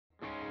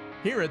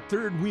Here at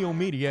Third Wheel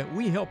Media,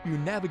 we help you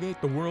navigate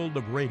the world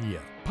of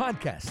radio,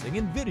 podcasting,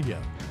 and video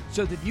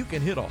so that you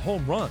can hit a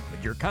home run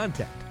with your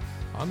content.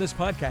 On this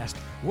podcast,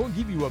 we'll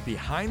give you a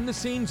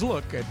behind-the-scenes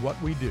look at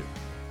what we do.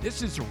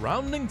 This is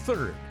Rounding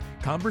Third,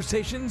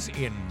 Conversations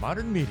in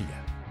Modern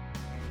Media.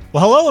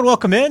 Well, hello and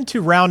welcome in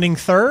to Rounding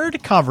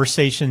Third,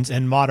 Conversations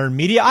in Modern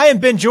Media. I am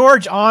Ben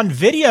George on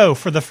video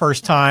for the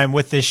first time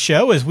with this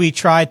show as we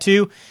try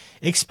to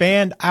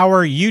expand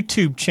our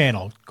YouTube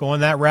channel. Going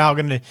that route,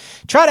 going to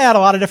try to add a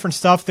lot of different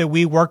stuff that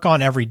we work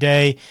on every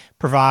day,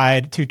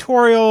 provide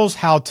tutorials,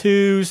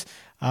 how-tos,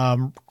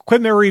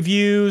 equipment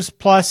reviews,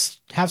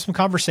 plus have some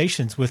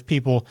conversations with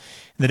people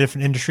in the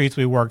different industries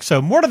we work.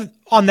 So more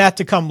on that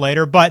to come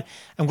later, but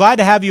I'm glad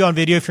to have you on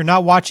video. If you're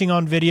not watching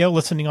on video,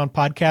 listening on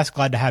podcast,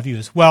 glad to have you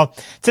as well.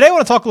 Today, I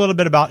want to talk a little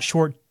bit about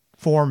short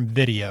form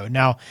video.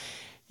 Now,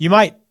 you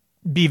might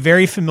be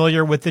very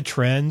familiar with the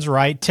trends,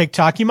 right?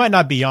 TikTok, you might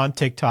not be on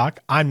TikTok.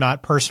 I'm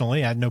not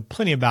personally. I know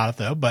plenty about it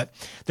though, but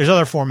there's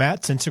other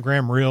formats,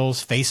 Instagram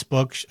Reels,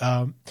 Facebook,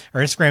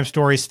 or Instagram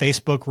Stories,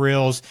 Facebook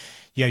Reels,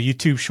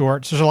 YouTube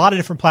Shorts. There's a lot of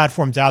different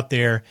platforms out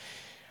there,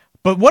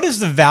 but what is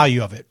the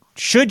value of it?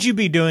 Should you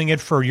be doing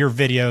it for your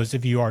videos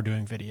if you are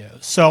doing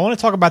videos? So I want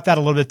to talk about that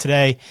a little bit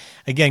today.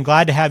 Again,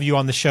 glad to have you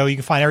on the show. You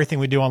can find everything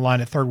we do online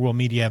at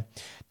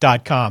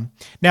thirdwheelmedia.com.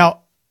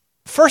 Now,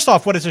 first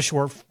off, what is a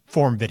short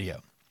form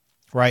video?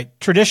 Right?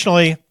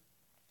 Traditionally,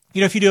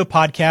 if you do a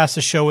podcast,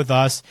 a show with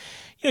us,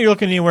 you're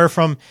looking anywhere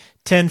from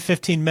 10,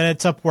 15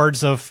 minutes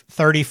upwards of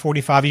 30,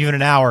 45, even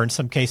an hour in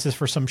some cases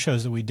for some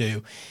shows that we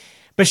do.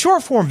 But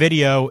short form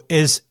video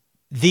is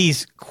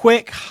these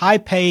quick,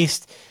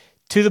 high-paced,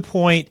 to the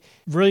point,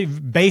 really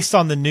based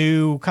on the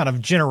new kind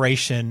of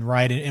generation,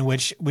 right, in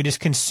which we just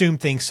consume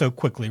things so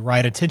quickly,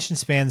 right? Attention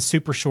span is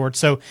super short.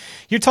 So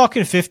you're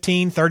talking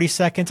 15, 30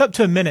 seconds, up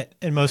to a minute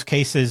in most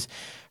cases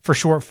for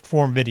short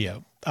form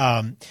video.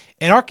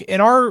 In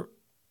our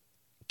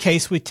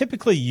case, we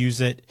typically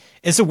use it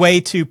as a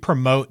way to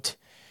promote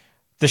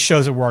the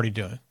shows that we're already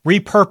doing,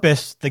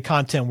 repurpose the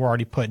content we're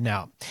already putting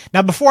out.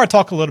 Now, before I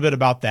talk a little bit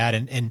about that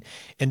and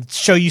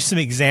show you some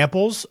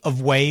examples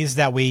of ways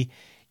that we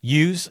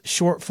use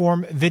short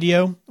form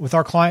video with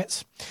our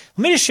clients,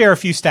 let me just share a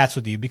few stats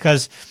with you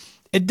because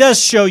it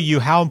does show you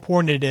how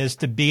important it is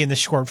to be in the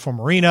short form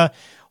arena,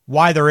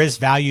 why there is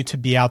value to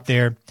be out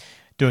there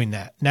doing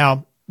that.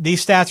 Now,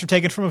 these stats are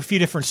taken from a few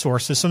different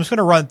sources, so I'm just going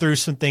to run through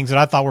some things that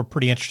I thought were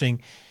pretty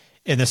interesting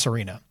in this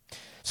arena.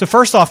 So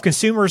first off,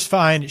 consumers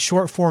find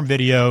short-form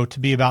video to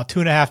be about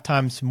 2.5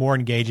 times more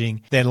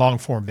engaging than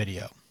long-form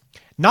video.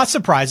 Not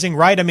surprising,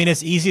 right? I mean,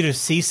 it's easy to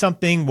see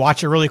something,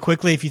 watch it really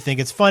quickly. If you think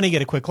it's funny,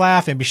 get a quick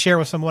laugh, maybe share it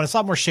with someone. It's a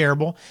lot more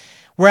shareable,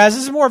 whereas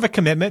this is more of a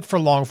commitment for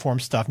long-form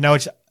stuff. Now,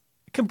 it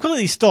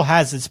completely still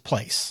has its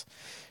place.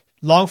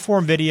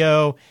 Long-form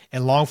video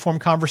and long-form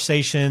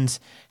conversations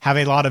have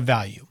a lot of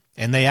value,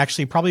 and they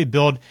actually probably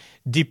build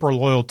deeper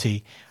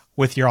loyalty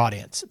with your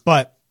audience.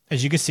 But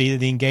as you can see,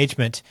 the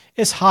engagement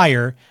is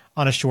higher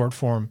on a short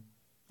form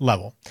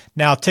level.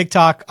 Now,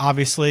 TikTok,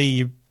 obviously,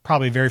 you're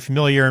probably very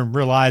familiar and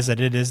realize that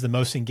it is the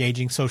most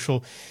engaging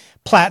social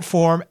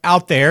platform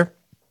out there.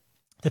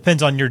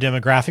 Depends on your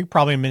demographic,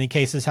 probably in many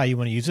cases how you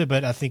want to use it.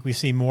 But I think we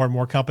see more and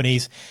more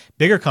companies,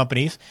 bigger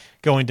companies,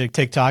 going to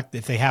TikTok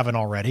if they haven't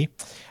already.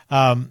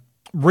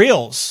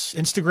 Reels,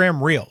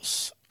 Instagram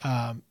Reels,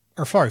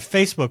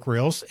 Facebook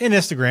Reels and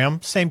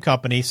Instagram, same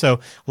company.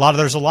 So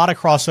there's a lot of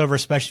crossover,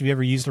 especially if you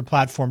ever use their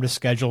platform to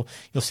schedule.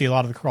 You'll see a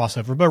lot of the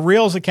crossover. But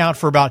Reels account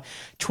for about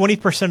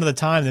 20% of the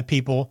time that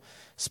people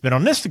spend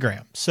on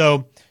Instagram.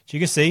 So as you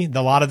can see,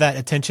 a lot of that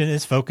attention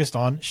is focused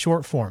on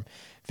short form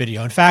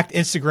video. In fact,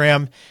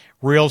 Instagram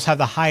Reels have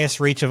the highest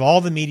reach of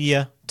all the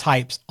media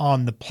types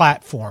on the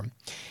platform.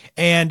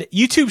 And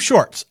YouTube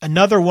Shorts,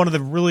 another one of the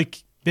really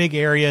big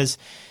areas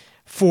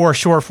for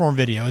short form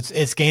video.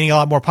 It's gaining a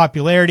lot more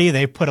popularity.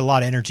 They put a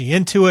lot of energy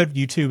into it.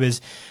 YouTube is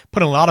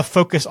putting a lot of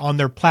focus on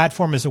their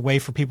platform as a way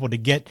for people to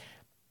get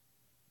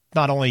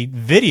not only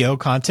video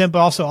content, but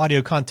also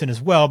audio content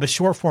as well. But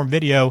short form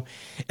video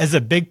is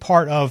a big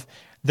part of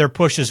their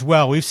push as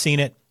well. We've seen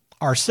it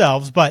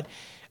ourselves, but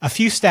a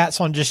few stats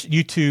on just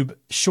YouTube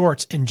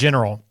Shorts in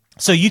general.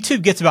 So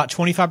YouTube gets about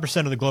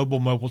 25% of the global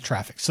mobile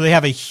traffic. So they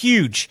have a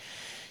huge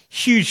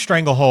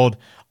stranglehold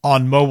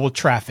on mobile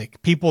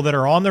traffic. People that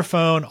are on their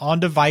phone,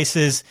 on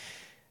devices,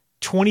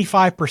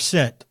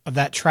 25% of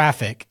that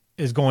traffic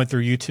is going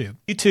through YouTube.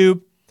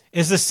 YouTube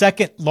is the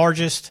second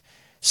largest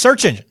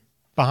search engine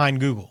behind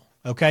Google.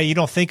 Okay, you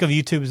don't think of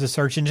YouTube as a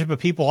search engine, but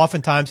people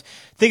oftentimes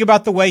think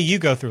about the way you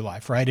go through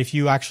life, right? If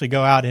you actually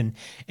go out and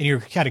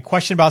you're kind of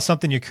question about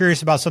something, you're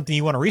curious about something,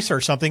 you want to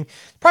research something,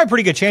 probably a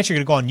pretty good chance you're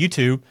going to go on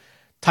YouTube,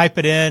 type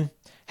it in.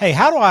 Hey,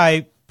 how do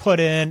I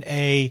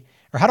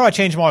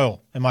change my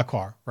oil in my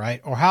car, right?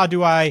 Or how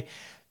do I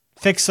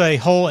fix a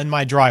hole in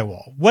my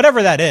drywall?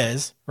 Whatever that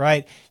is,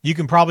 right? You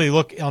can probably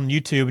look on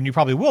YouTube, and you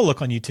probably will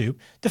look on YouTube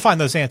to find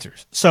those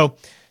answers. So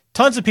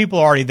tons of people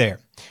are already there,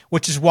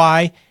 which is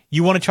why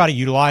you want to try to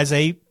utilize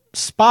a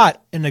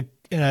spot in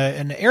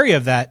an area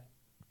of that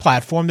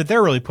platform that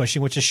they're really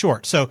pushing, which is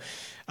short. So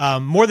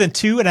More than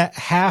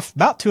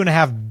about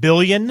 2.5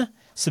 billion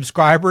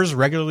subscribers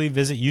regularly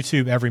visit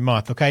YouTube every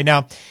month. Okay.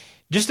 Now,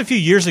 just a few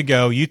years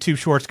ago, YouTube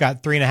Shorts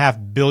got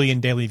 3.5 billion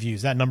daily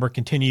views. That number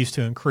continues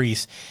to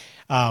increase.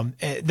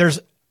 There's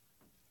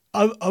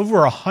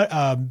over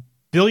a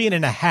billion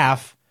and a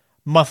half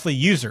monthly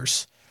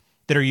users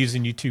that are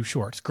using YouTube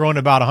Shorts, growing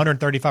about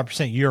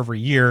 135% year over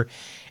year.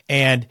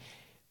 And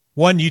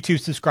one YouTube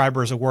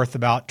subscriber is worth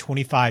about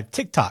 25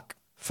 TikTok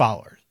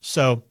followers.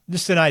 So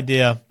just an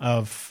idea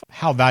of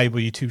how valuable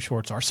YouTube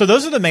Shorts are. So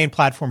those are the main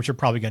platforms you're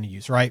probably going to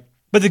use, right?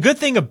 But the good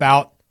thing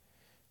about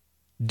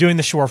doing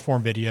the short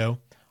form video,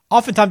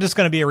 oftentimes it's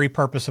going to be a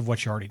repurpose of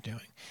what you're already doing.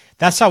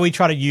 That's how we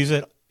try to use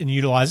it and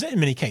utilize it in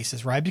many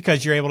cases, right?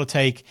 Because you're able to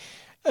take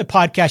a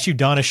podcast you've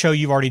done, a show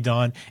you've already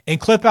done, and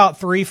clip out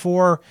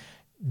 3-4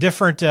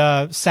 different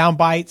sound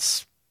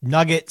bites,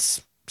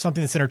 nuggets,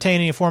 something that's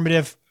entertaining,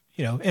 informative,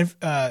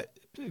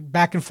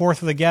 back and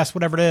forth with a guest,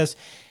 whatever it is.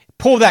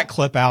 Pull that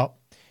clip out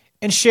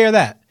and share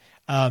that.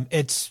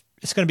 It's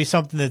going to be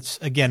something that's,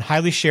 again,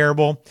 highly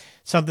shareable,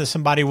 something that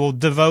somebody will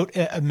devote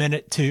a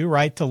minute to,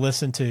 right, to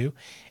listen to.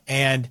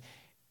 And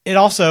it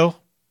also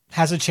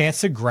has a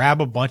chance to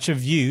grab a bunch of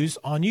views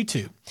on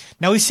YouTube.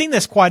 Now, we've seen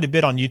this quite a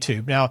bit on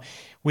YouTube. Now,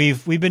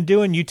 we've been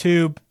doing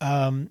YouTube,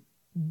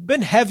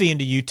 been heavy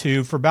into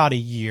YouTube for about a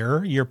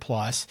year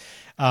plus.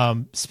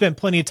 Spent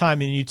plenty of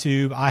time in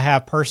YouTube. I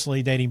have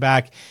personally, dating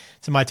back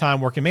to my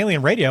time working mainly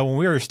in radio when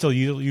we were still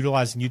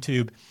utilizing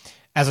YouTube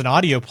as an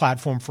audio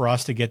platform for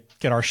us to get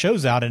our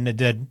shows out, and it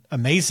did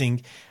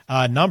amazing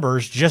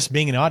numbers just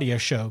being an audio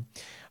show.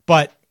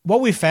 But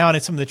what we found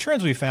and some of the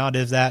trends we found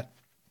is that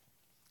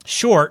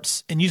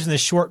shorts and using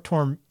this short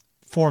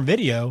form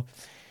video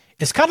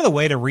is kind of the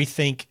way to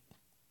rethink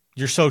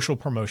your social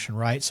promotion,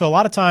 right? So a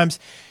lot of times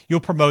you'll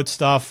promote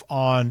stuff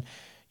on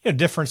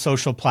different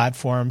social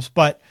platforms,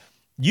 but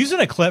using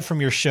a clip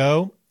from your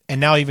show,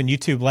 and now even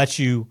YouTube lets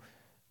you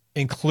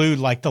include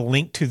like the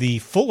link to the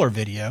fuller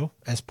video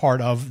as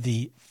part of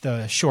the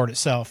short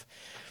itself.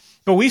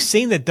 But we've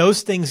seen that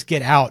those things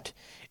get out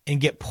and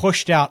get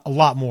pushed out a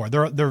lot more.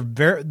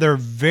 They're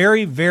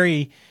very,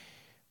 very,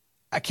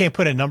 I can't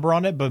put a number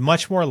on it, but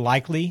much more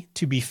likely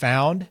to be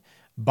found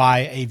by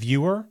a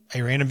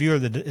random viewer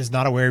that is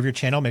not aware of your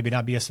channel, maybe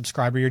not be a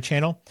subscriber to your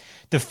channel,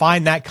 to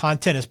find that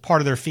content as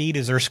part of their feed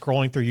as they're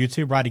scrolling through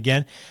YouTube, right?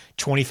 Again,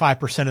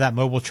 25% of that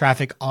mobile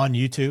traffic on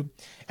YouTube.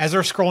 As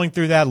they're scrolling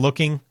through that,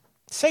 looking,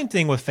 same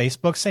thing with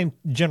Facebook, same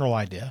general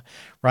idea,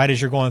 right?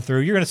 As you're going through,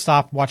 you're going to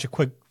stop, watch a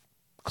quick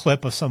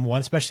clip of someone,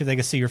 especially if they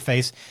can see your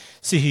face,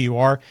 see who you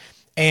are.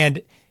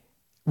 And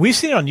we've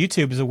seen it on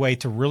YouTube as a way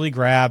to really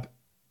grab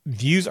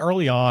views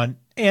early on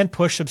and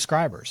push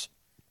subscribers.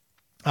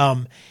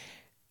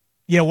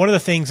 One of the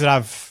things that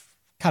I've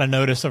kind of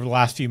noticed over the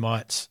last few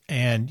months,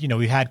 and,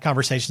 we've had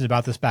conversations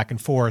about this back and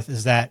forth,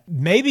 is that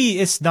maybe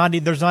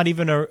there's not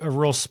even a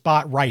real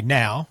spot right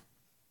now,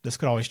 this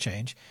could always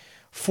change,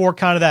 for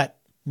kind of that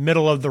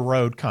middle of the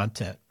road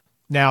content.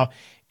 Now,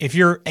 if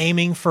your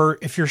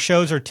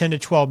shows are 10 to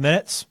 12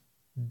 minutes,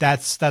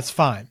 that's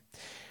fine.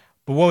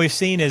 But what we've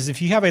seen is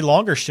if you have a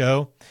longer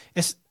show,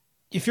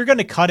 if you're going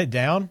to cut it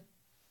down,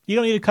 you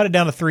don't need to cut it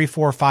down to 3,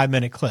 4,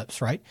 5-minute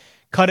clips, right?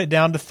 Cut it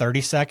down to 30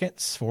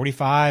 seconds,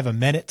 45, a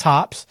minute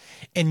tops,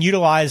 and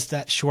utilize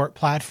that short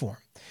platform.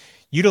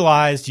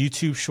 Utilize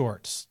YouTube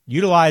Shorts.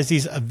 Utilize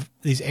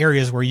these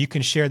areas where you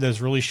can share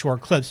those really short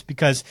clips,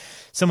 because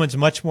someone's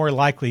much more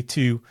likely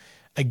to,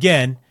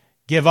 again,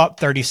 give up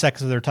 30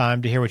 seconds of their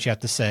time to hear what you have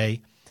to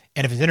say.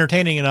 And if it's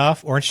entertaining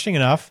enough or interesting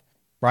enough,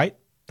 right,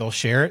 they'll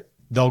share it.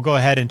 They'll go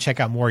ahead and check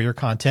out more of your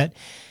content.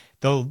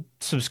 They'll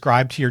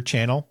subscribe to your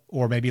channel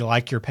or maybe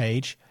like your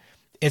page.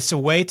 It's a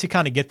way to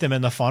kind of get them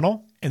in the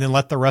funnel and then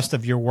let the rest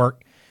of your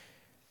work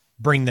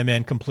bring them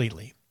in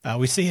completely.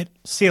 We see it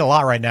a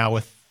lot right now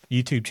with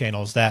YouTube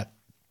channels that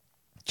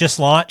just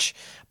launch,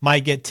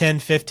 might get 10,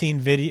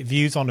 15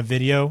 views on a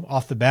video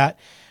off the bat,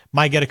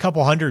 might get a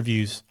couple hundred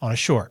views on a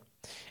short.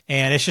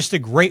 And it's just a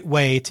great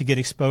way to get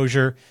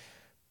exposure,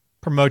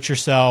 promote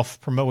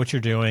yourself, promote what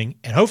you're doing,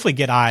 and hopefully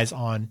get eyes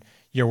on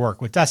your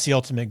work, which that's the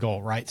ultimate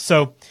goal, right?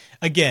 So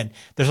again,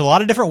 there's a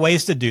lot of different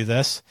ways to do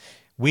this.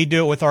 We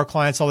do it with our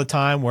clients all the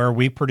time where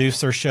we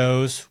produce their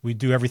shows. We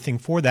do everything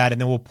for that,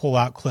 and then we'll pull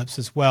out clips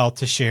as well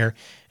to share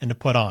and to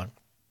put on.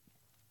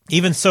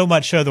 Even so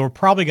much so that we're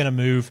probably going to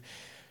move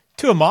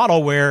to a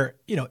model where,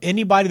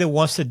 anybody that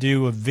wants to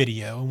do a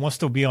video and wants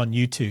to be on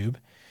YouTube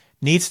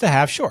needs to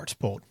have shorts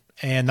pulled.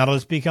 And that'll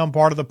just become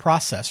part of the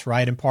process,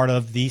 right? And part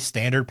of the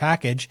standard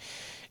package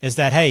is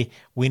that, hey,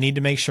 we need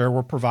to make sure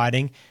we're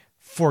providing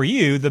for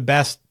you the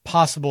best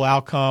possible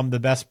outcome, the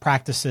best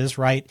practices,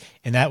 right?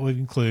 And that would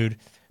include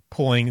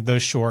pulling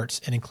those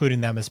shorts and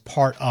including them as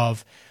part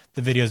of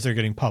the videos that are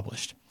getting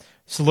published.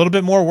 It's a little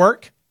bit more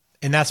work,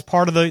 and that's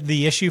part of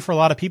the issue for a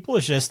lot of people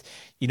is just,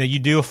 you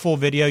do a full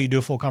video, you do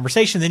a full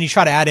conversation, then you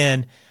try to add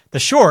in the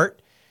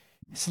short.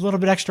 It's a little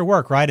bit extra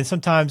work, right? And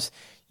sometimes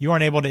you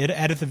aren't able to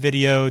edit the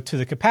video to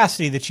the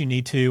capacity that you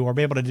need to, or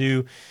be able to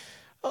do,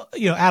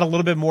 add a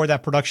little bit more of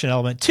that production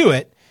element to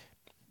it.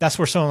 that's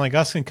where someone like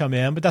us can come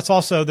in. But there's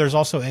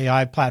also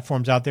AI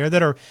platforms out there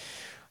that are,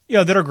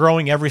 that are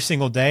growing every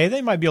single day.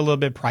 They might be a little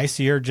bit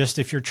pricier just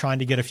if you're trying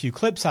to get a few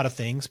clips out of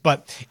things.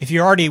 But if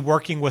you're already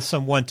working with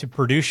someone to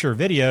produce your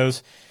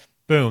videos,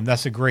 boom,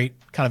 that's a great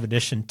kind of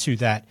addition to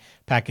that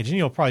package. And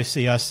you'll probably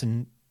see us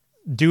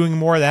doing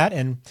more of that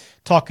and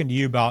talking to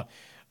you about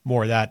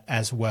more of that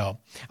as well.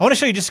 I want to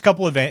show you just a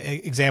couple of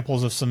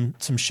examples of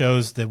some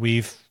shows that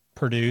we've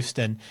produced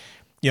and,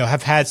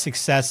 have had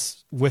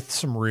success with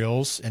some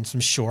reels and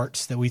some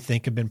shorts that we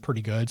think have been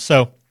pretty good.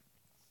 So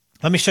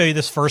let me show you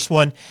this first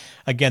one.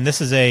 Again,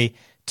 this is a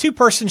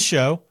 2-person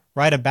show,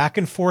 right? A back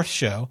and forth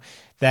show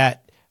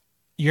that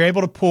you're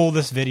able to pull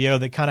this video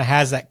that kind of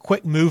has that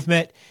quick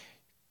movement,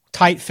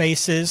 tight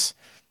faces,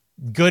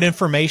 good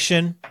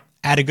information,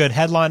 add a good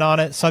headline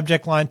on it,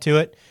 subject line to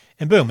it,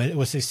 and boom, it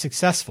was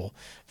a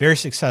very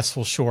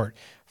successful short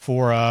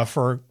for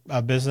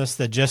a business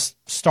that just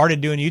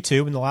started doing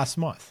YouTube in the last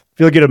month. If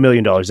you look at $1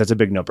 million, that's a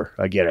big number.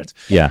 I get it.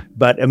 Yeah.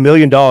 But $1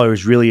 million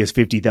really is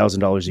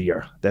 $50,000 a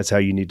year. That's how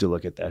you need to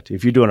look at that.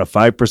 If you're doing a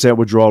 5%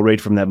 withdrawal rate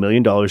from that $1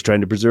 million,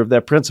 trying to preserve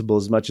that principal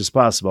as much as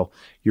possible,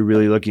 you're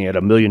really looking at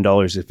 $1 million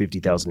is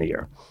 $50,000 a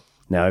year.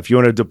 Now, if you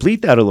want to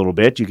deplete that a little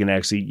bit, you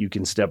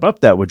can step up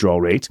that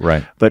withdrawal rate.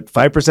 Right. But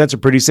 5% is a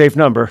pretty safe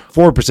number.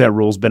 4%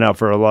 rule's been out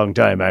for a long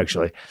time,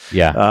 actually.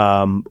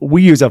 Yeah.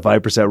 We use a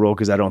 5% rule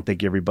because I don't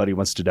think everybody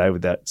wants to die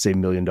with that same $1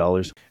 million.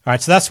 All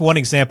right. So that's one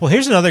example.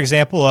 Here's another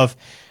example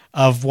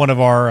of one of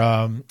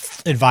our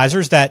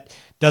advisors that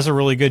does a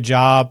really good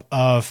job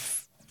of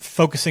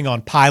focusing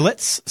on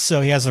pilots.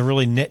 So he has a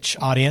really niche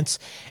audience.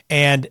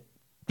 And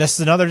this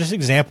is another just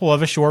example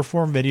of a short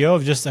form video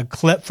of just a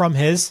clip from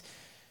his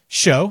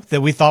show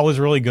that we thought was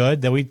really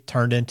good that we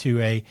turned into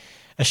a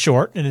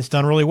short, and it's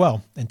done really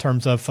well in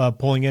terms of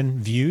pulling in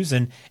views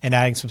and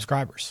adding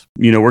subscribers.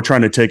 We're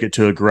trying to take it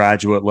to a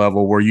graduate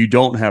level where you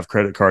don't have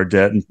credit card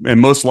debt, and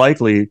most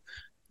likely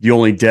the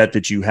only debt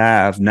that you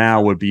have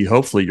now would be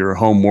hopefully your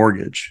home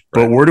mortgage.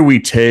 Right. But where do we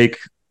take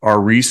our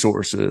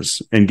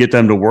resources and get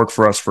them to work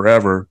for us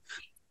forever?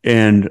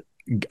 And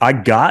I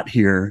got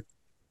here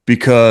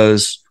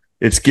because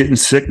it's getting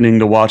sickening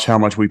to watch how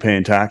much we pay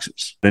in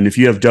taxes. And if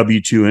you have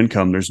W-2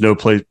 income, there's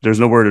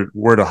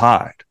nowhere to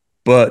hide.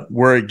 But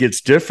where it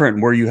gets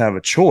different, where you have a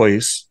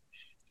choice,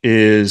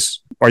 is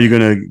are you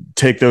going to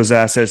take those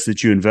assets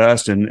that you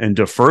invest and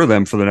defer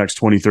them for the next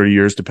 20, 30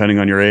 years, depending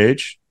on your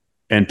age,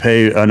 and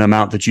pay an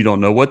amount that you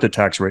don't know what the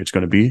tax rate's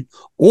going to be,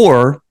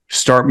 or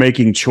start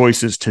making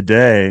choices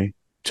today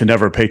to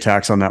never pay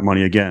tax on that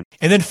money again.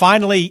 And then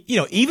finally,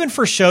 even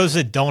for shows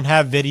that don't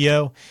have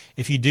video,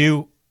 if you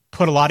do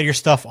put a lot of your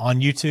stuff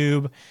on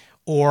YouTube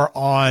or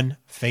on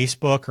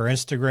Facebook or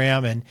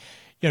Instagram, and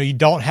you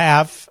don't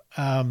have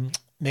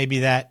maybe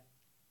that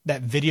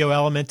video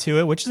element to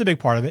it, which is a big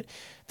part of it,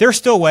 there are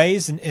still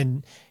ways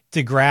and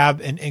to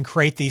grab and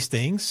create these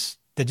things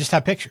that just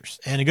have pictures.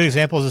 And a good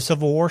example is a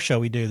Civil War show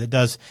we do that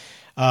does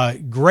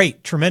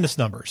tremendous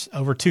numbers,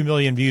 over 2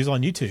 million views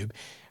on YouTube.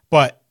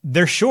 But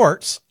they're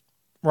shorts,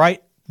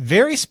 right?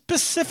 Very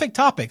specific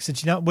topics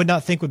that you would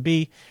not think would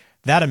be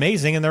that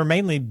amazing, and they're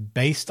mainly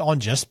based on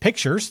just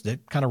pictures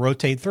that kind of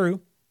rotate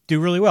through, do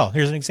really well.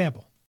 Here's an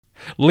example.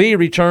 Lee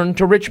returned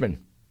to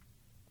Richmond.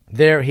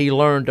 There he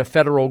learned a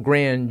federal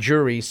grand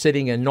jury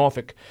sitting in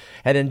Norfolk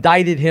had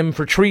indicted him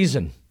for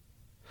treason.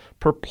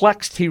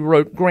 Perplexed, he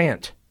wrote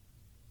Grant.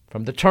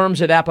 From the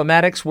terms at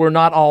Appomattox were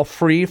not all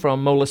free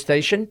from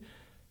molestation.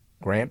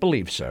 Grant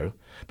believed so,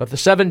 but the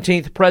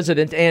 17th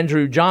President,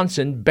 Andrew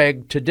Johnson,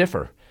 begged to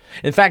differ.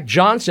 In fact,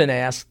 Johnson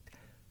asked,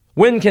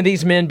 "When can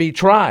these men be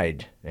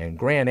tried?" And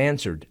Grant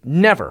answered,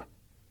 "Never.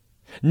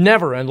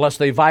 Never unless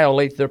they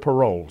violate their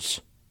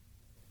paroles."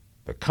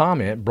 The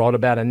comment brought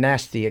about a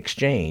nasty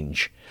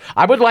exchange.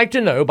 "I would like to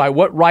know by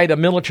what right a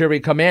military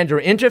commander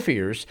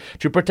interferes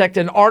to protect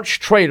an arch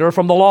traitor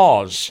from the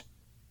laws."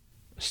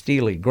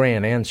 Steely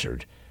Grant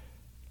answered,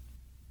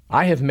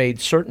 "I have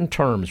made certain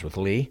terms with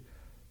Lee,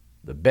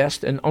 the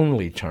best and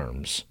only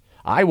terms.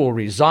 I will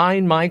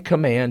resign my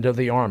command of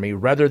the Army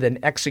rather than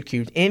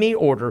execute any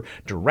order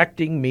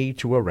directing me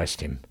to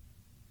arrest him."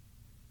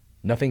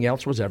 Nothing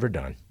else was ever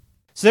done.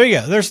 So there you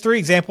go. There's 3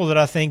 examples that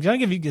I think I'll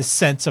give you a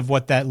sense of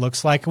what that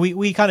looks like.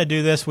 We kind of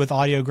do this with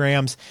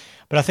audiograms,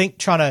 but I think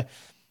trying to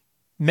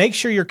make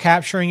sure you're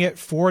capturing it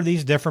for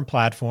these different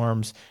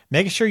platforms,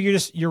 making sure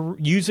you're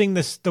using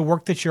the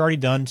work that you've already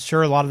done.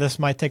 Sure, a lot of this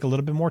might take a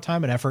little bit more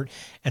time and effort,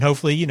 and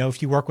hopefully,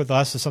 if you work with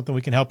us, it's something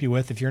we can help you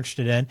with if you're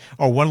interested in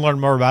or want to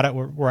learn more about it.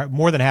 We're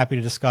more than happy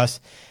to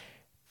discuss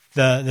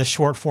the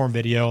short form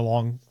video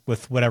along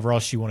with whatever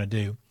else you want to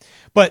do.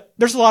 But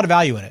there's a lot of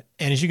value in it.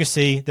 And as you can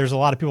see, there's a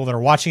lot of people that are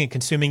watching it,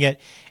 consuming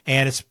it,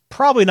 and it's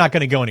probably not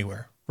going to go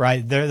anywhere,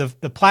 right?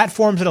 The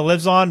platforms that it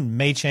lives on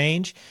may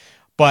change,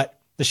 but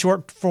the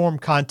short form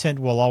content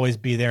will always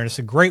be there. And it's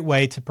a great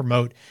way to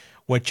promote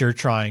what you're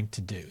trying to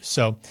do.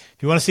 So if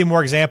you want to see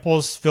more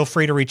examples, feel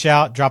free to reach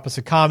out, drop us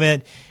a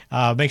comment.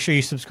 Make sure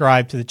you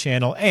subscribe to the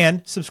channel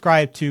and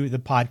subscribe to the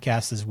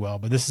podcast as well.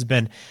 But this has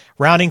been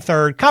Rounding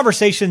Third,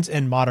 Conversations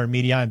in Modern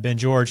Media. I'm Ben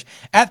George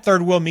at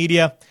Third Wheel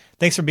Media.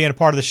 Thanks for being a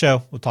part of the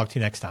show. We'll talk to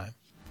you next time.